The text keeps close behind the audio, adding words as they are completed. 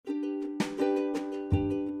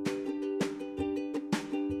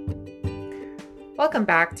Welcome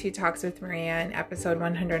back to Talks with Maria in episode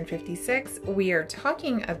 156. We are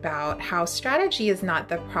talking about how strategy is not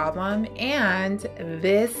the problem and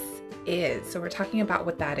this is. So we're talking about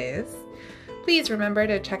what that is. Please remember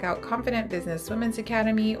to check out Confident Business Women's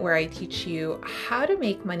Academy, where I teach you how to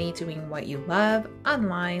make money doing what you love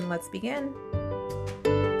online. Let's begin.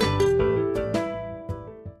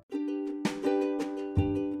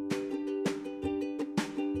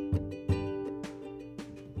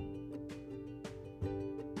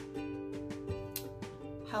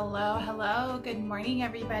 Hello. Good morning,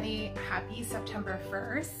 everybody. Happy September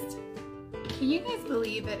 1st. Can you guys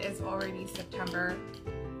believe it is already September?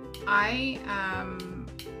 I am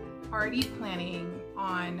already planning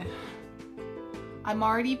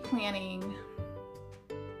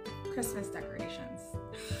Christmas decorations.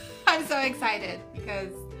 I'm so excited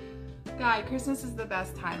because, God, Christmas is the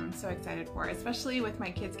best time. I'm so excited for it, especially with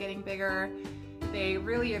my kids getting bigger. They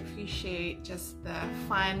really appreciate just the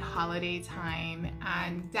fun holiday time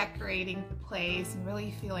and decorating the place and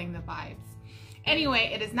really feeling the vibes.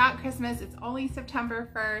 Anyway, it is not Christmas. It's only September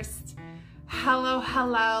 1st.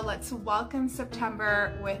 Hello. Let's welcome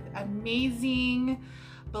September with amazing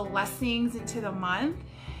blessings into the month.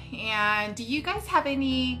 And do you guys have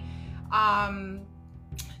any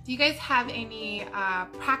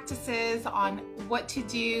practices on what to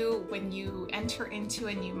do when you enter into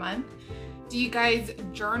a new month? Do you guys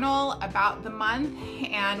journal about the month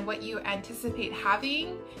and what you anticipate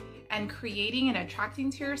having and creating and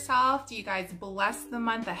attracting to yourself? Do you guys bless the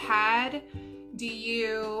month ahead? Do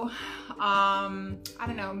you, I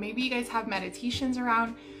don't know, maybe you guys have meditations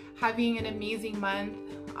around having an amazing month?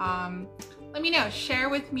 Let me know. Share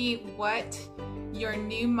with me what your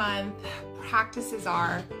new month practices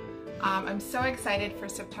are. I'm so excited for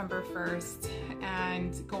September 1st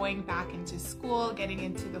and going back into school, getting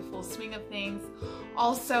into the full swing of things.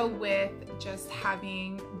 Also with just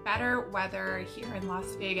having better weather here in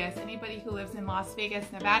Las Vegas. Anybody who lives in Las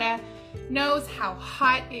Vegas, Nevada knows how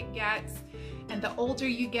hot it gets. And the older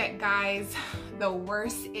you get, guys, the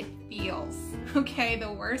worse it feels. Okay,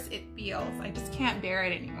 the worse it feels. I just can't bear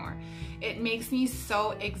it anymore. It makes me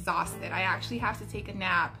so exhausted. I actually have to take a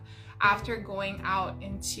nap after going out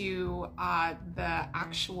into the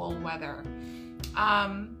actual weather.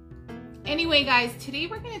 Anyway, guys, today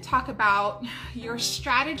we're going to talk about your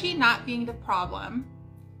strategy not being the problem.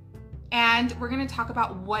 And we're going to talk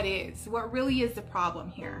about what really is the problem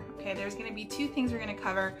here. Okay, there's going to be two things we're going to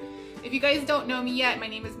cover. If you guys don't know me yet, my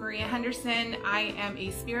name is Maria Henderson. I am a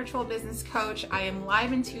spiritual business coach. I am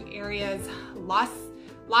live in two areas, Las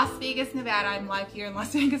Vegas, Nevada. I'm live here in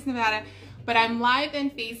Las Vegas, Nevada. But I'm live in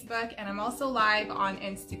Facebook and I'm also live on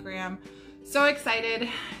Instagram. So excited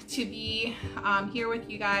to be here with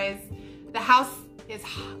you guys. The house is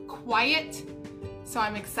quiet, so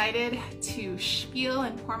I'm excited to spiel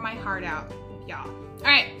and pour my heart out with y'all. All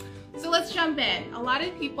right, so let's jump in. A lot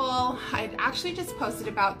of people, I actually just posted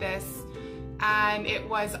about this and it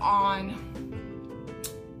was on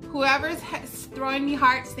whoever's throwing me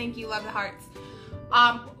hearts. Thank you, love the hearts.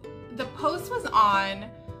 The post was on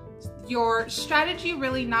your strategy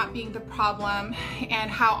really not being the problem and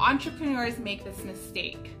how entrepreneurs make this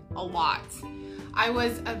mistake a lot. I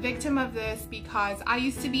was a victim of this because I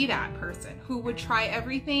used to be that person who would try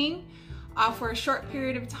everything for a short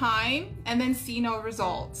period of time and then see no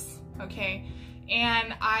results, okay?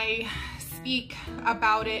 And I speak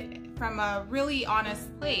about it from a really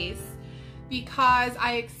honest place because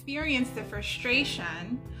I experienced the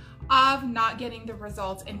frustration of not getting the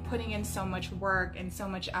results and putting in so much work and so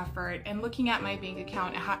much effort and looking at my bank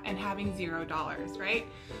account and having $0, right?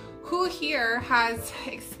 Who here has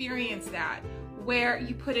experienced that, where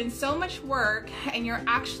you put in so much work and you're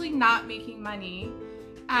actually not making money?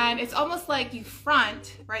 And it's almost like you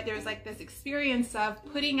front, right? There's like this experience of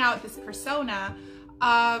putting out this persona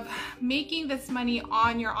of making this money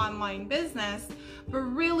on your online business, but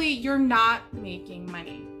really you're not making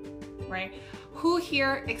money, right? Who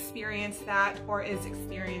here experienced that or is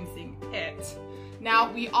experiencing it?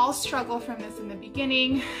 Now, we all struggle from this in the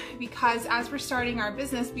beginning because as we're starting our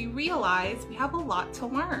business, we realize we have a lot to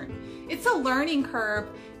learn. It's a learning curve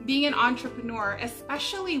being an entrepreneur,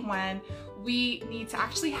 especially when we need to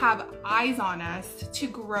actually have eyes on us to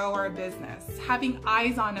grow our business. Having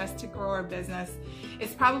eyes on us to grow our business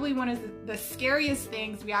is probably one of the scariest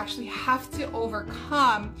things we actually have to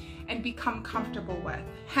overcome and become comfortable with.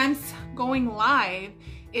 Hence, going live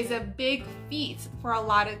is a big feat for a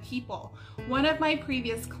lot of people. One of my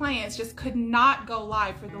previous clients just could not go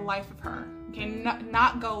live for the life of her. Okay,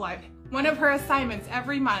 not go live. One of her assignments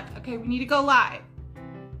every month, okay, we need to go live.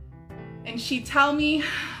 And she'd tell me,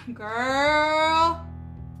 girl,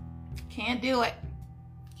 can't do it.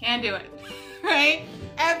 Can't do it, right?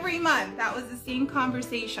 Every month, that was the same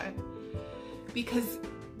conversation. Because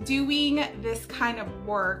doing this kind of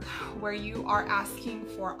work where you are asking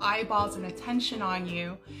for eyeballs and attention on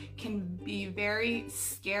you can be very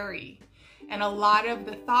scary. And a lot of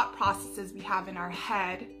the thought processes we have in our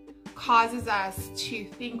head causes us to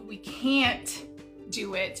think we can't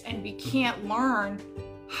do it and we can't learn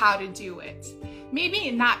how to do it. Maybe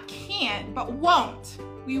not can't, but won't.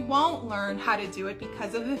 We won't learn how to do it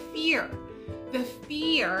because of the fear. The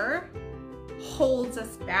fear holds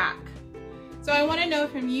us back. So I want to know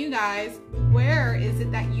from you guys, where is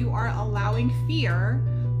it that you are allowing fear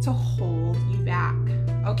to hold you back?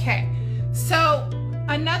 Okay, so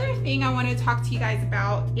another thing I want to talk to you guys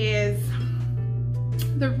about is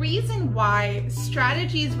the reason why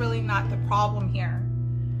strategy is really not the problem here.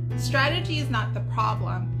 Strategy is not the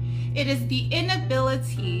problem. It is the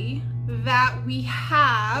inability that we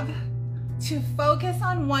have to focus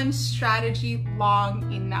on one strategy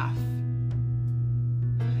long enough.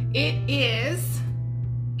 It is,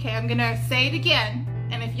 okay, I'm gonna say it again,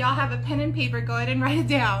 and if y'all have a pen and paper, go ahead and write it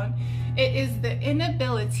down. It is the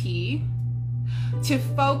inability to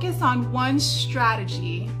focus on one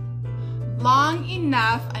strategy long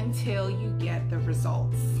enough until you get the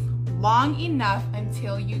results. Long enough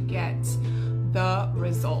until you get the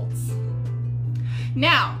results.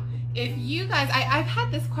 Now, if you guys, I've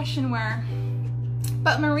had this question where,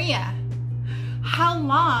 but Maria, how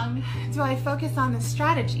long do I focus on the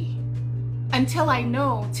strategy until I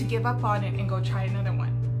know to give up on it and go try another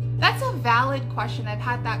one? That's a valid question. I've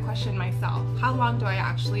had that question myself. How long do I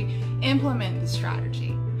actually implement the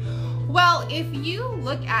strategy? Well, if you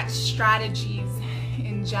look at strategies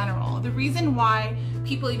in general, the reason why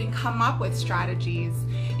people even come up with strategies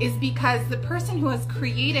is because the person who has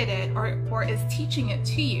created it or is teaching it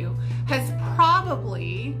to you has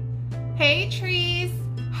probably, hey trees,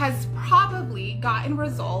 has probably gotten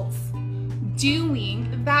results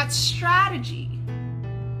doing that strategy,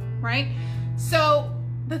 right? So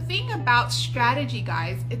the thing about strategy,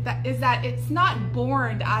 guys, is that it's not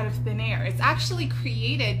born out of thin air. It's actually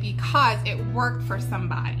created because it worked for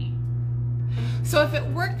somebody. So if it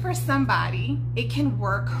worked for somebody, it can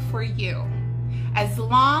work for you. As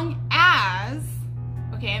long as,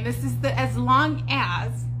 okay, and this is the as long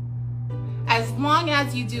as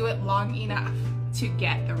you do it long enough to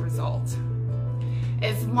get the result.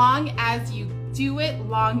 As long as you do it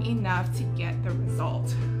long enough to get the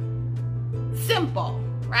result. Simple,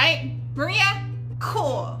 right? Maria,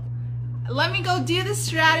 cool. Let me go do the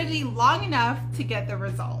strategy long enough to get the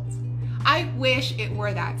result. I wish it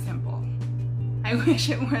were that simple. I wish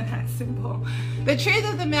it were that simple. The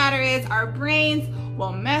truth of the matter is our brains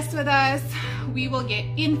will mess with us. We will get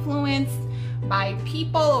influenced by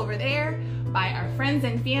people over there, by our friends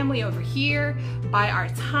and family over here, by our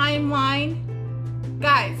timeline.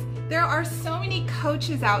 Guys, there are so many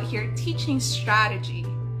coaches out here teaching strategy.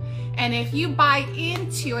 And if you buy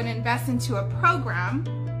into and invest into a program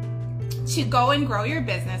to go and grow your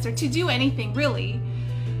business or to do anything really,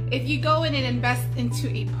 if you go in and invest into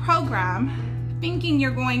a program thinking you're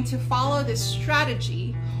going to follow this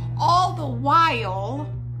strategy, all the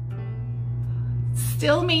while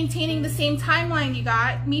still maintaining the same timeline you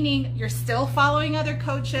got, meaning you're still following other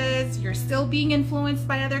coaches, you're still being influenced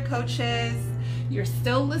by other coaches, you're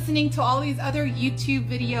still listening to all these other YouTube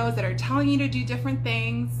videos that are telling you to do different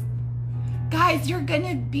things, guys, you're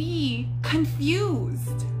gonna be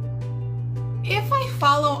confused. If I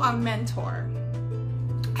follow a mentor,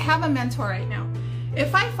 I have a mentor right now.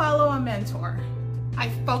 If I follow a mentor, I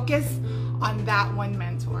focus on that one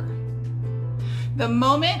mentor. The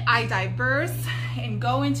moment I diverse and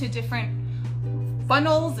go into different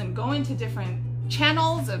funnels and go into different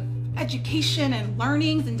channels of education and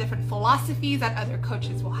learnings and different philosophies that other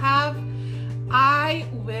coaches will have, I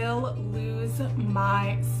will lose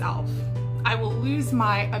myself. I will lose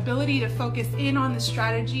my ability to focus in on the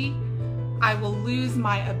strategy. I will lose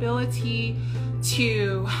my ability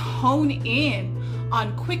to hone in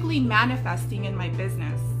on quickly manifesting in my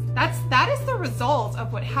business. That is the result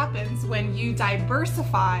of what happens when you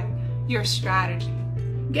diversify your strategy.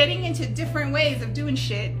 Getting into different ways of doing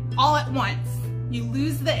shit all at once. You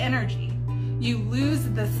lose the energy. You lose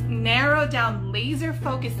this narrow down, laser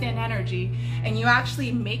focused in energy, and you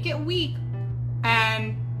actually make it weak,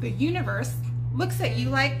 and the universe looks at you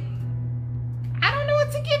like, I don't know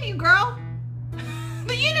what to give you, girl.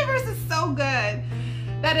 The universe is so good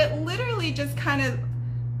that it literally just kind of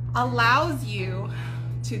allows you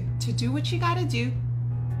to do what you gotta do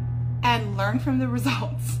and learn from the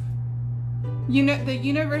results. You know, the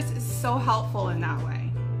universe is so helpful in that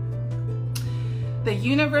way. The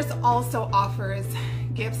universe also offers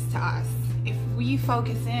gives to us, if we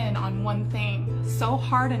focus in on one thing so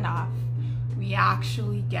hard enough, we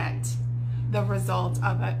actually get the result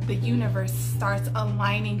of it. The universe starts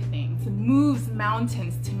aligning things, moves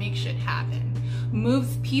mountains to make shit happen,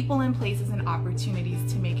 moves people and places and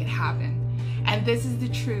opportunities to make it happen. And this is the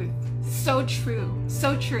truth. So true,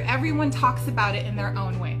 so true. Everyone talks about it in their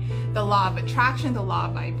own way. The law of attraction, the law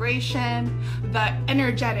of vibration, the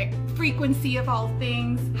energetic frequency of all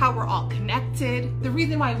things, how we're all connected, the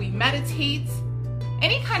reason why we meditate.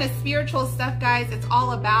 Any kind of spiritual stuff, guys, it's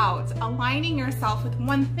all about aligning yourself with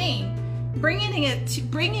one thing, bringing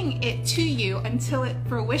it to you until it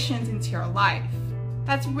fruitions into your life.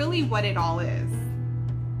 That's really what it all is.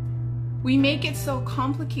 We make it so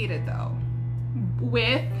complicated though,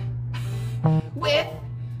 with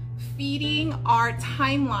feeding our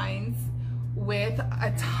timelines with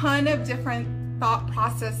a ton of different thought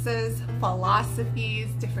processes, philosophies,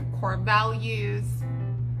 different core values,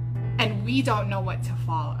 and we don't know what to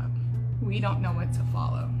follow. We don't know what to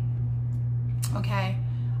follow. Okay?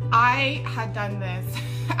 I had done this.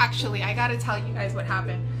 Actually, I gotta tell you guys what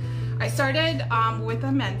happened. I started with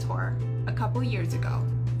a mentor a couple years ago.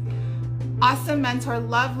 Awesome mentor,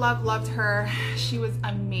 loved her. She was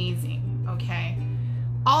amazing, okay?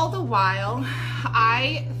 All the while,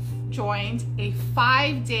 I joined a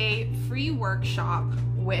 5-day free workshop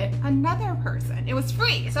with another person. It was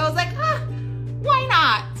free, so I was like, why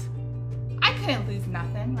not? I couldn't lose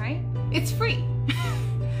nothing, right? It's free.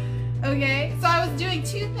 Okay, so I was doing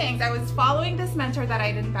two things. I was following this mentor that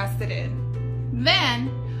I'd invested in. Then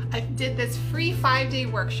I did this free 5-day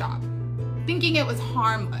workshop, thinking it was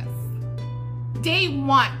harmless. Day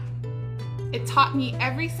one, it taught me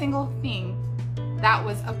every single thing that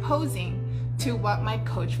was opposing to what my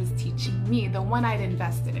coach was teaching me, the one I'd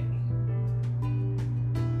invested in.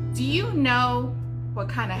 Do you know what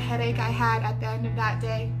kind of headache I had at the end of that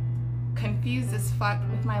day? Confused as fuck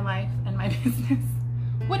with my life and my business.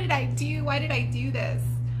 What did I do? Why did I do this?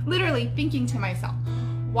 Literally thinking to myself,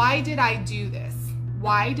 why did I do this?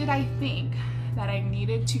 Why did I think that I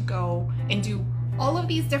needed to go and do all of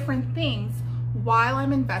these different things while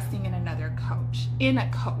I'm investing in another coach,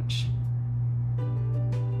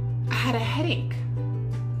 I had a headache.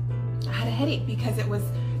 I had a headache because it was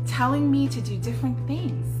telling me to do different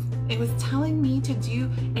things. It was telling me to do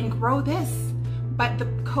and grow this. But the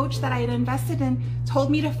coach that I had invested in told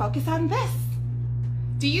me to focus on this.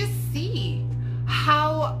 Do you see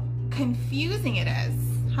how confusing it is?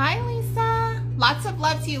 Hi, Lisa. Lots of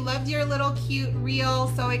love to you. Loved your little cute reel.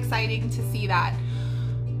 So exciting to see that.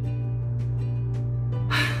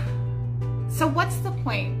 So what's the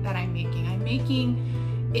point that I'm making? I'm making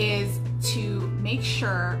is to make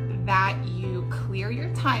sure that you clear your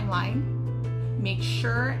timeline, make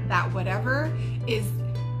sure that whatever is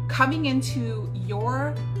coming into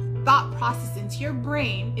your thought process, into your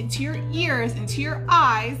brain, into your ears, into your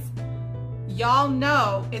eyes, y'all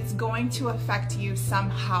know it's going to affect you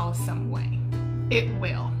somehow, some way. It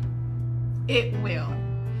will. It will.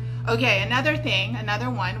 Okay, another thing,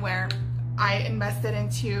 another one where I invested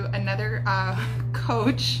into another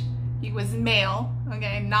coach. He was male,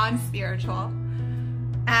 okay, non-spiritual.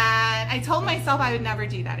 And I told myself I would never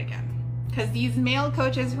do that again. Because these male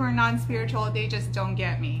coaches who are non-spiritual, they just don't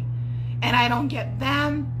get me. And I don't get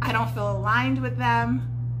them. I don't feel aligned with them.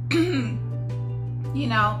 You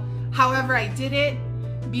know, however, I did it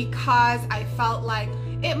because I felt like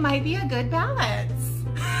it might be a good balance.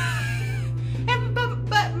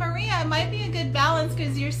 But Maria, it might be a good balance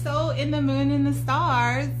because you're so in the moon and the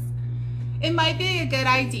stars. It might be a good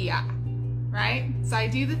idea, right? So I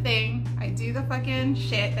do the thing. I do the fucking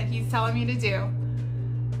shit that he's telling me to do.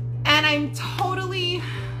 And I'm totally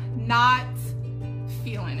not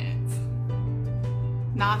feeling it.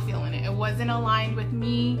 Not feeling it. It wasn't aligned with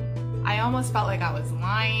me. I almost felt like I was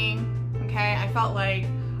lying, okay? I felt like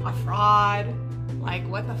a fraud. Like,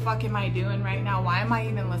 what the fuck am I doing right now? Why am I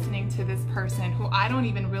even listening to this person who I don't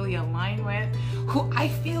even really align with, who I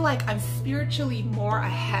feel like I'm spiritually more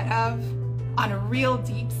ahead of, on a real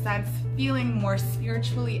deep sense, feeling more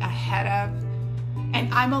spiritually ahead of,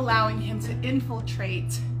 and I'm allowing him to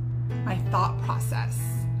infiltrate my thought process,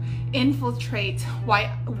 infiltrate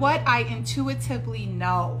what I intuitively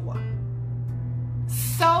know.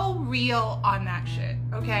 So real on that shit,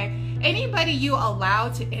 okay? Anybody you allow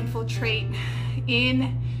to infiltrate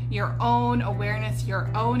in your own awareness, your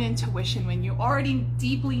own intuition, when you already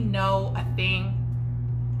deeply know a thing,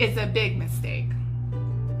 is a big mistake.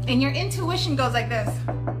 And your intuition goes like this.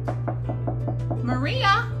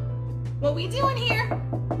 Maria, what we doing here?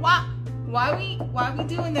 Why we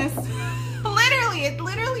doing this? Literally, it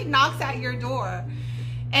literally knocks at your door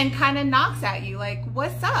and kind of knocks at you like,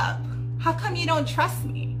 what's up? How come you don't trust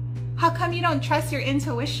me? How come you don't trust your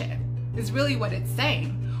intuition? Is really what it's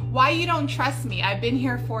saying. Why you don't trust me? I've been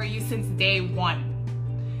here for you since day one.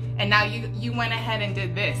 And now you went ahead and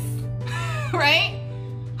did this, right?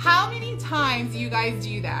 How many times do you guys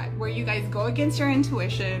do that? Where you guys go against your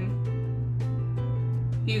intuition,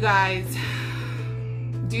 you guys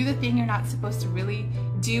do the thing you're not supposed to really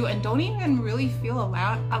do and don't even really feel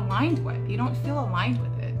aligned with. You don't feel aligned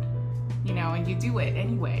with it, you know, and you do it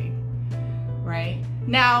anyway, right?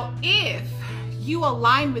 Now, if you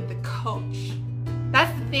align with the coach,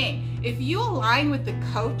 that's the thing. If you align with the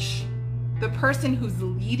coach, the person who's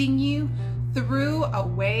leading you through a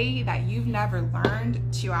way that you've never learned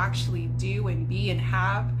to actually do and be and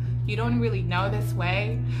have, you don't really know this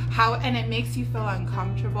way, and it makes you feel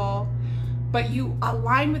uncomfortable, but you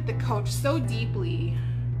align with the coach so deeply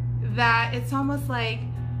that it's almost like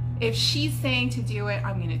if she's saying to do it,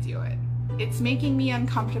 I'm gonna do it. It's making me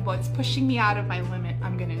uncomfortable, it's pushing me out of my limit,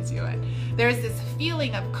 I'm gonna do it. There's this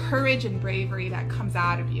feeling of courage and bravery that comes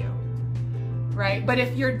out of you, right? But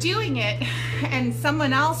if you're doing it and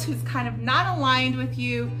someone else who's kind of not aligned with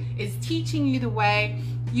you is teaching you the way,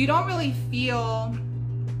 you don't really feel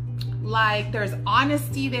like there's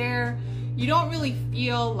honesty there. You don't really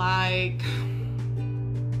feel like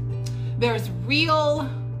there's real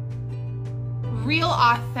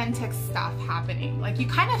authentic stuff happening. Like you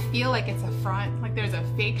kind of feel like it's a front, like there's a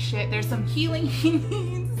fake shit. There's some healing he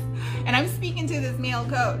needs. And I'm speaking to this male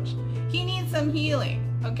coach. He needs some healing,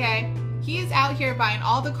 okay? He's out here buying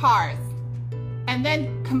all the cars and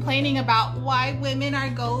then complaining about why women are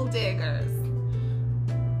gold diggers.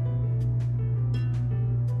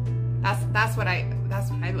 That's what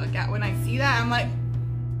I look at when I see that. I'm like,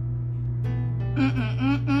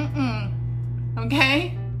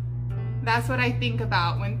 okay? That's what I think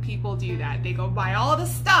about when people do that. They go buy all the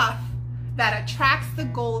stuff that attracts the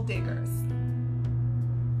gold diggers.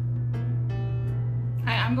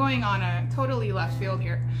 I'm going on a totally left field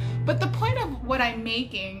here. But the point of what I'm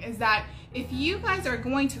making is that if you guys are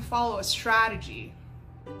going to follow a strategy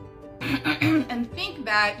and think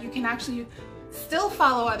that you can actually still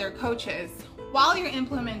follow other coaches while you're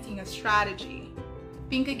implementing a strategy,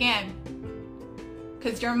 think again,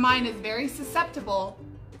 because your mind is very susceptible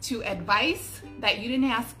to advice that you didn't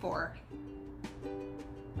ask for,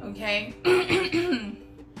 okay?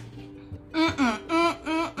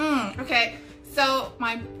 Okay, so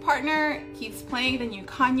my partner keeps playing the new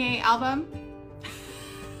Kanye album.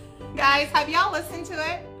 Guys, have y'all listened to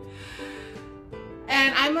it?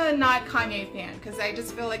 And I'm a not Kanye fan because I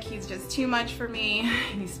just feel like he's just too much for me.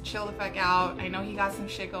 He needs to chill the fuck out. I know he got some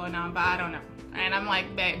shit going on, but I don't know. And I'm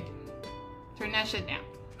like, babe, turn that shit down.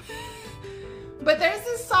 But there's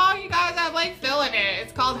this song, you guys, I'm like feeling it.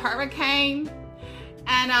 It's called Hurricane.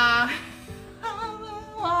 And I will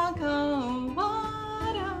walk on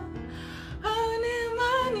water.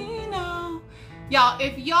 Y'all,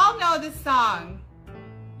 if y'all know this song,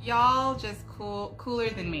 y'all just cooler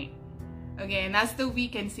than me. Okay, and that's The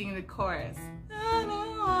Weeknd singing the chorus.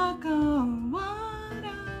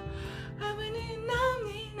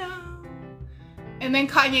 And then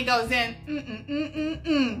Kanye goes in,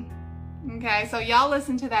 Okay, so y'all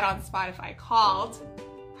listen to that on Spotify, called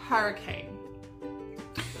Hurricane.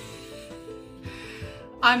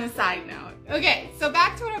 On a side note. Okay, so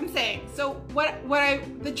back to what I'm saying. So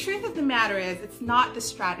the truth of the matter is, it's not the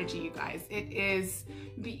strategy, you guys. It is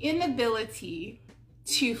the inability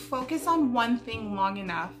to focus on one thing long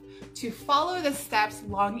enough, to follow the steps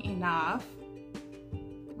long enough,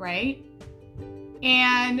 right?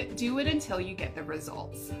 And do it until you get the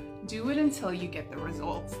results. Do it until you get the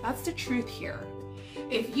results. That's the truth here.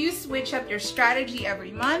 If you switch up your strategy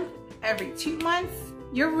every month, every 2 months,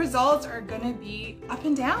 your results are gonna be up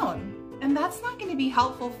and down. And that's not gonna be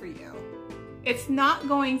helpful for you. It's not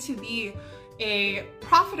going to be a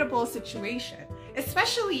profitable situation,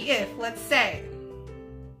 especially if, let's say,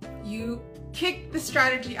 you kick the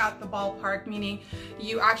strategy out the ballpark, meaning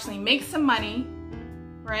you actually make some money,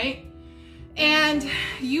 right? And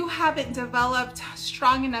you haven't developed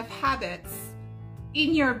strong enough habits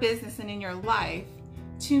in your business and in your life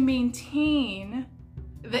to maintain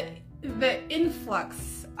the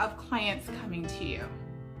influx of clients coming to you.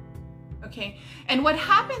 Okay, and what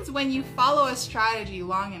happens when you follow a strategy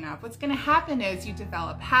long enough, what's going to happen is you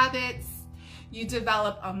develop habits, you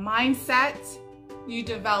develop a mindset, you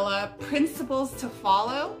develop principles to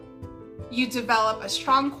follow, you develop a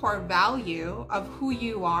strong core value of who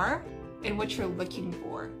you are and what you're looking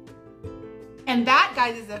for. And that,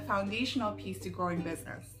 guys, is a foundational piece to growing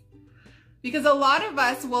business. Because a lot of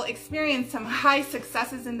us will experience some high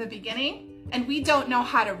successes in the beginning, And we don't know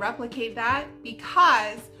how to replicate that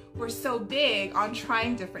because we're so big on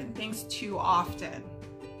trying different things too often.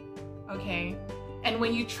 Okay? And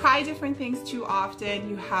when you try different things too often,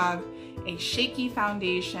 you have a shaky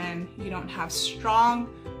foundation, you don't have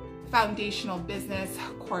strong foundational business,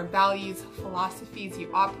 core values, philosophies you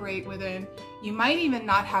operate within. You might even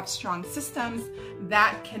not have strong systems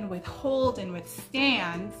that can withhold and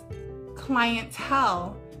withstand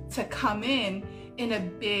clientele to come in a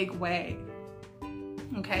big way.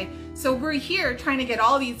 Okay, so we're here trying to get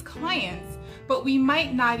all these clients, but we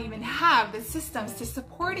might not even have the systems to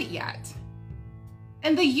support it yet.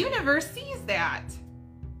 And the universe sees that.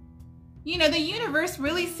 You know, the universe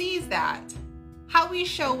really sees that. How we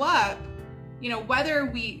show up, you know, whether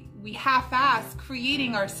we half-ass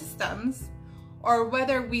creating our systems or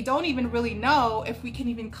whether we don't even really know if we can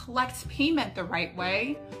even collect payment the right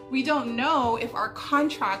way. We don't know if our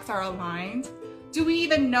contracts are aligned. Do you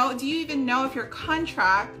even know if your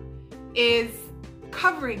contract is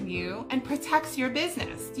covering you and protects your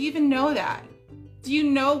business? Do you even know that? Do you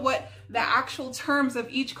know what the actual terms of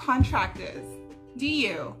each contract is? Do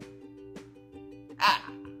you?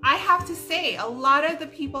 I have to say, a lot of the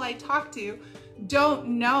people I talk to don't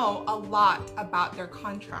know a lot about their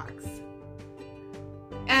contracts.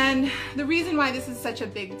 And the reason why this is such a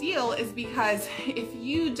big deal is because if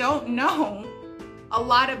you don't know a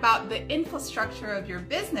lot about the infrastructure of your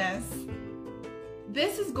business,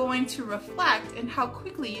 this is going to reflect in how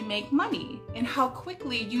quickly you make money and how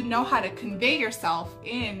quickly you know how to convey yourself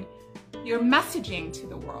in your messaging to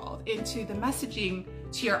the world, into the messaging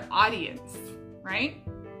to your audience, right?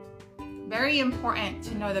 Very important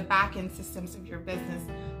to know the back-end systems of your business,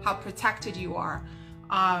 how protected you are.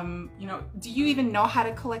 You know, do you even know how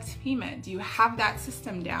to collect payment? Do you have that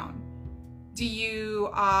system down? Do you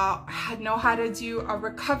know how to do a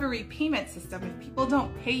recovery payment system if people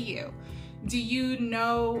don't pay you? Do you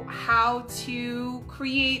know how to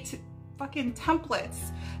create fucking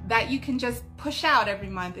templates that you can just push out every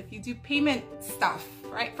month if you do payment stuff,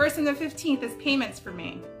 right? 1st and the 15th is payments for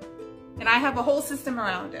me. And I have a whole system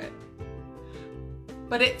around it.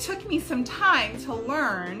 But it took me some time to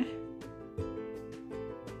learn.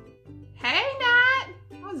 Hey, Nat!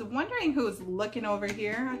 I was wondering who was looking over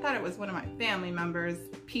here. I thought it was one of my family members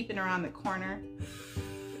peeping around the corner.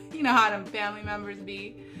 You know how them family members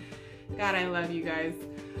be. God, I love you guys.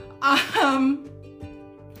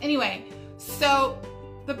 Anyway, so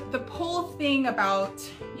the whole thing about,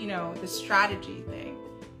 you know, the strategy thing,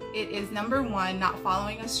 it is number one, not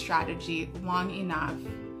following a strategy long enough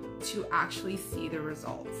to actually see the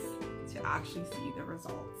results,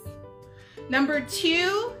 Number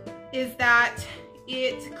two is that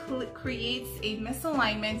it creates a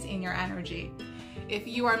misalignment in your energy. If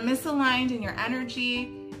you are misaligned in your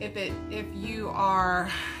energy, if you are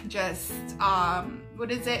just,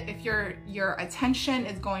 if your attention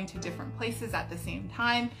is going to different places at the same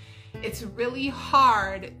time, it's really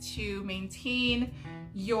hard to maintain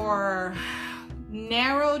your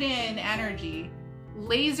narrowed in energy,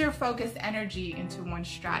 laser focused energy into one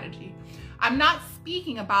strategy. I'm not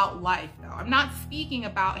speaking about life though. I'm not speaking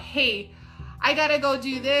about, hey, I gotta go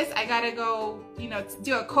do this. I gotta go, you know,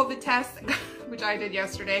 do a COVID test, which I did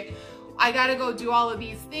yesterday. I gotta go do all of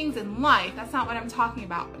these things in life. That's not what I'm talking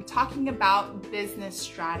about. I'm talking about business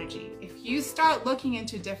strategy. If you start looking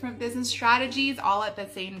into different business strategies all at the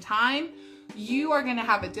same time, you are gonna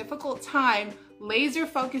have a difficult time laser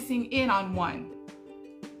focusing in on one,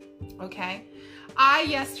 okay? I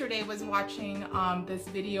yesterday was watching this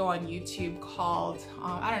video on YouTube called,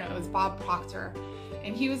 I don't know, it was Bob Proctor.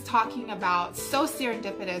 And he was talking about, so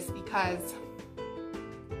serendipitous because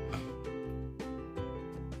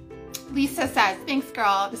Lisa says, thanks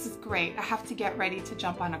girl, this is great. I have to get ready to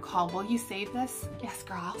jump on a call. Will you save this? Yes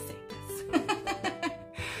girl, I'll save this.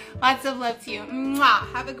 Lots of love to you.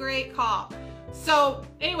 Mwah. Have a great call. So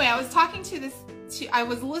anyway, I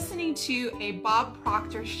was listening to a Bob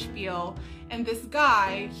Proctor spiel, and this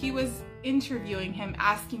guy, he was interviewing him,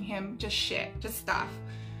 asking him just shit, just stuff.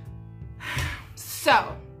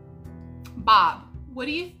 So, Bob, what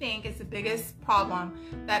do you think is the biggest problem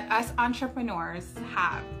that us entrepreneurs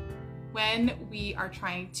have when we are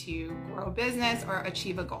trying to grow a business or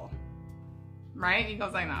achieve a goal? Right? He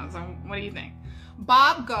goes like that. So what do you think?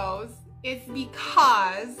 Bob goes, it's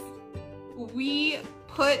because we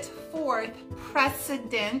put forth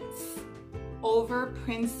precedence over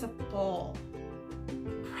principle.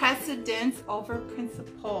 Precedence over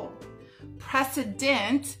principle.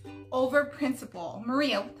 Precedent over principle.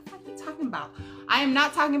 Maria, what the fuck are you talking about? I am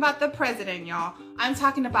not talking about the president, y'all. I'm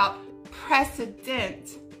talking about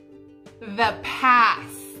precedent. The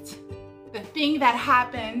past. The thing that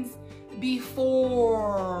happens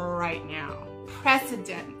before right now.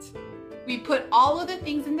 Precedent. We put all of the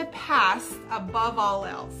things in the past above all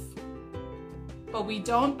else. But we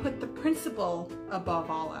don't put the principle above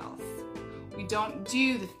all else. We don't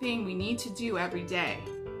do the thing we need to do every day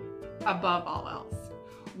above all else.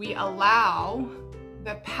 We allow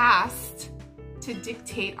the past to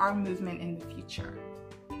dictate our movement in the future.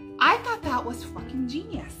 I thought that was fucking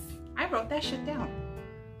genius. I wrote that shit down.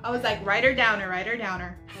 I was like, writer downer, writer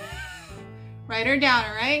downer. Writer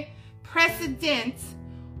downer, right? Precedent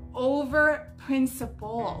over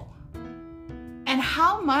principle. And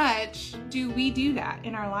how much do we do that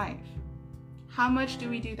in our life? How much do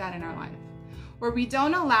we do that in our life? Where we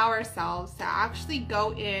don't allow ourselves to actually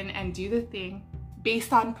go in and do the thing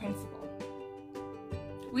based on principle.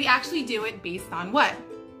 We actually do it based on what?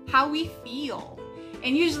 How we feel.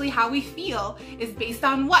 And usually how we feel is based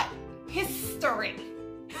on what? History.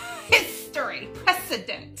 History.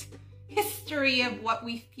 Precedent. History of what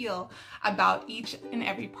we feel about each and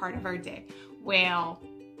every part of our day. Well,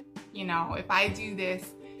 you know, if I do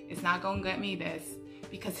this, it's not gonna get me this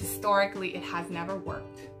because historically it has never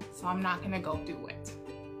worked. So I'm not gonna go do it.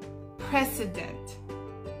 Precedent.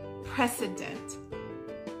 Precedent.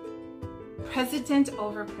 Precedent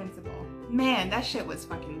over principle. Man, that shit was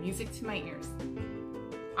fucking music to my ears.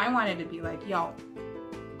 I wanted to be like, yo,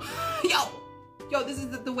 this is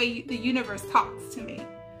the way the universe talks to me.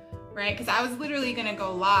 Right? Because I was literally going to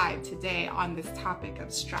go live today on this topic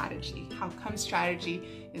of strategy. How come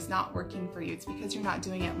strategy is not working for you? It's because you're not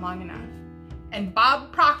doing it long enough. And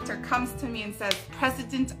Bob Proctor comes to me and says,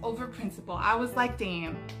 precedent over principle. I was like,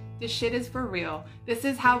 damn, this shit is for real. This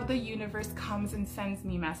is how the universe comes and sends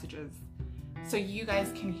me messages. So you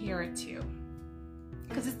guys can hear it too.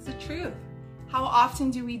 Because it's the truth. How often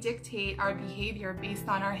do we dictate our behavior based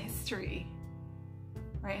on our history?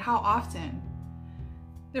 Right? How often?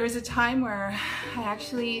 There was a time where I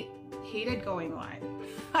actually hated going live.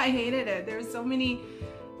 I hated it. There were so many,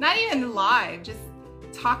 not even live, just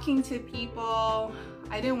talking to people.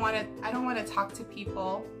 I don't want to talk to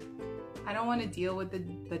people. I don't want to deal with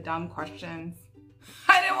the dumb questions.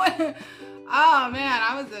 I didn't want to, oh man,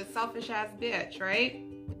 I was a selfish ass bitch, right?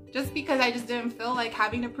 Just because I just didn't feel like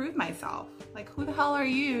having to prove myself. Like, who the hell are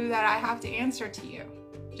you that I have to answer to you?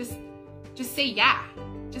 Just say yeah.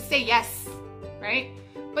 Just say yes, right?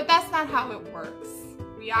 But that's not how it works.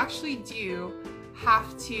 We actually do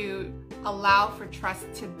have to allow for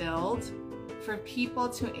trust to build, for people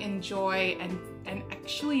to enjoy and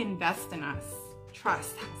actually invest in us.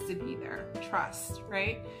 Trust has to be there, trust,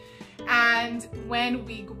 right? And when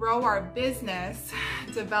we grow our business,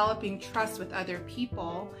 developing trust with other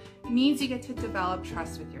people means you get to develop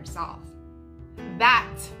trust with yourself.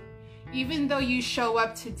 That, even though you show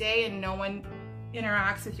up today and no one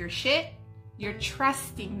interacts with your shit, you're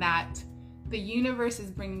trusting that the universe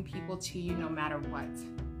is bringing people to you no matter what.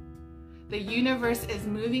 The universe is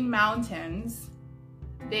moving mountains.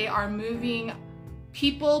 They are moving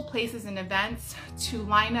people, places, and events to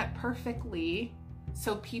line up perfectly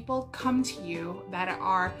so people come to you that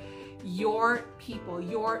are your people,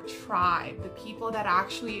 your tribe, the people that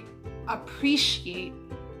actually appreciate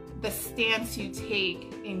the stance you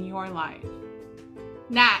take in your life.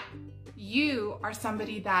 Nat, you are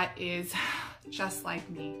somebody that is just like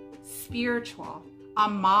me, spiritual, a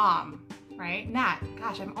mom, right? Nat,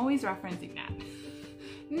 gosh, I'm always referencing Nat.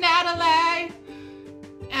 Natalie!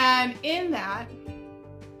 And in that,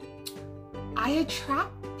 I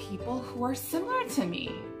attract people who are similar to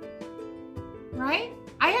me, right?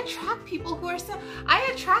 I attract people who are I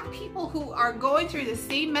attract people who are going through the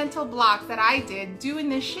same mental blocks that I did doing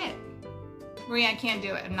this shit. Maria, I can't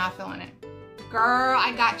do it. I'm not feeling it. Girl,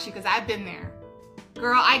 I got you because I've been there.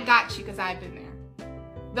 Girl, I got you because I've been there.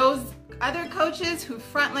 Those other coaches who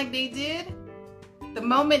front like they did, the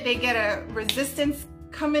moment they get a resistance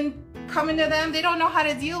coming to them, they don't know how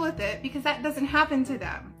to deal with it because that doesn't happen to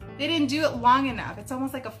them. They didn't do it long enough. It's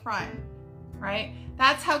almost like a front, right?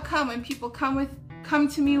 That's how come when people come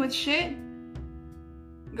to me with shit,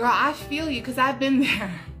 girl, I feel you because I've been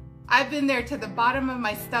there. I've been there to the bottom of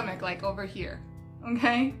my stomach, like over here,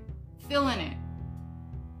 okay? Feeling it.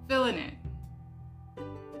 Feeling it.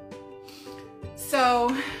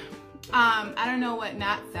 So, I don't know what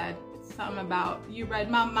Nat said. Something about, you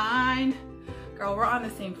read my mind. Girl, we're on the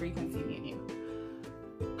same frequency, me and you.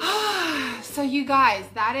 So you guys,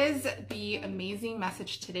 that is the amazing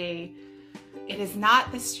message today. It is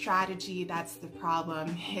not the strategy that's the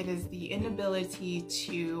problem. It is the inability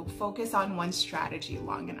to focus on one strategy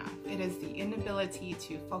long enough. It is the inability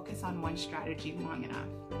to focus on one strategy long enough.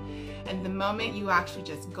 And the moment you actually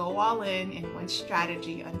just go all in one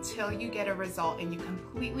strategy until you get a result and you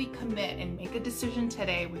completely commit and make a decision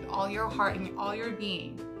today with all your heart and all your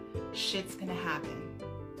being, shit's gonna happen.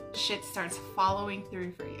 Shit starts following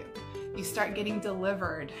through for you. You start getting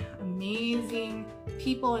delivered amazing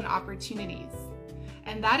people and opportunities.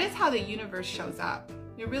 And that is how the universe shows up.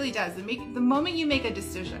 It really does. The moment you make a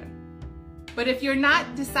decision. But if you're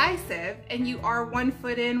not decisive and you are 1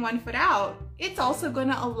 foot in, 1 foot out, it's also going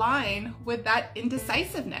to align with that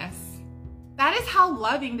indecisiveness. That is how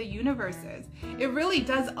loving the universe is. It really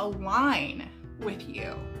does align with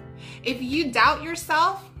you. If you doubt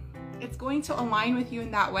yourself, it's going to align with you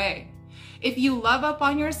in that way. If you love up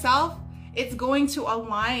on yourself, it's going to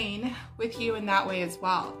align with you in that way as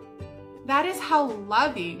well. That is how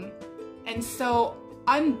loving and so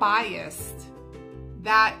unbiased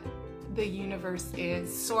that the universe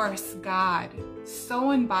is. Source, God, so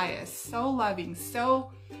unbiased, so loving,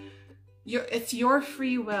 so it's your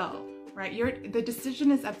free will, right? The decision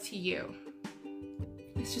is up to you.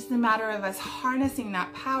 It's just a matter of us harnessing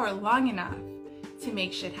that power long enough to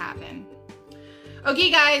make shit happen.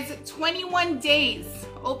 Okay guys, 21 days.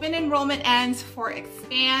 Open enrollment ends for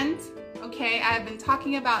Expand. Okay, I've been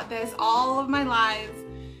talking about this all of my lives.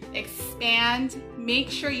 Expand.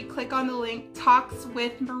 Make sure you click on the link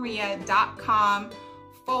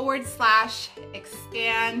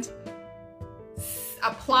talkswithmaria.com/expand.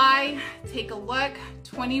 Apply, take a look.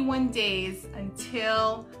 21 days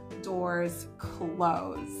until doors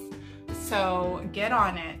close. So get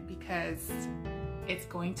on it because it's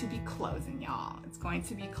going to be closing, y'all. It's going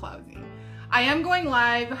to be closing. I am going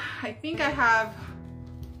live. I think I have,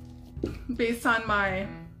 based on my, I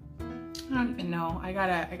don't even know. I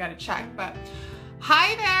gotta check. But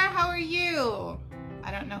hi there. How are you?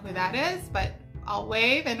 I don't know who that is, but I'll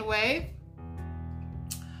wave and wave.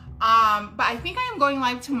 But I think I am going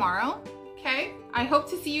live tomorrow. Okay. I hope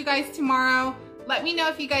to see you guys tomorrow. Let me know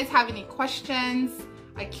if you guys have any questions.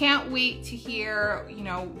 I can't wait to hear,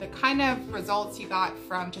 the kind of results you got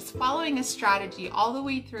from just following a strategy all the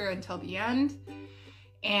way through until the end.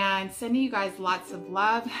 And sending you guys lots of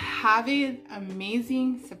love. Have an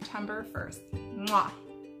amazing September 1st. Mwah.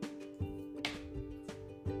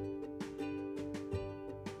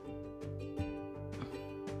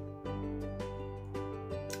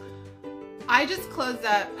 I just closed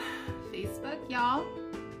up Facebook, y'all.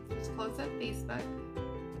 Just closed up Facebook.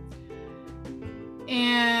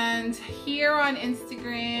 And here on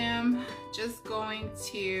Instagram, just going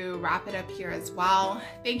to wrap it up here as well.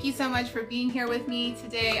 Thank you so much for being here with me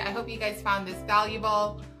today. I hope you guys found this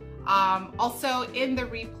valuable. Also in the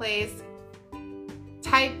replays,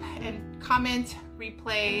 type and comment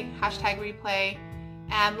replay, #replay,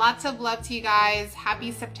 and lots of love to you guys.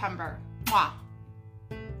 Happy September. Mwah.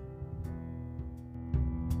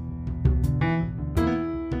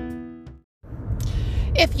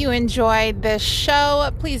 If you enjoyed this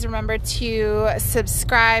show, please remember to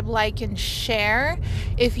subscribe, like, and share.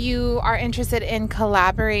 If you are interested in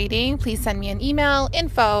collaborating, please send me an email,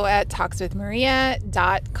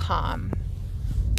 info@talkswithmaria.com.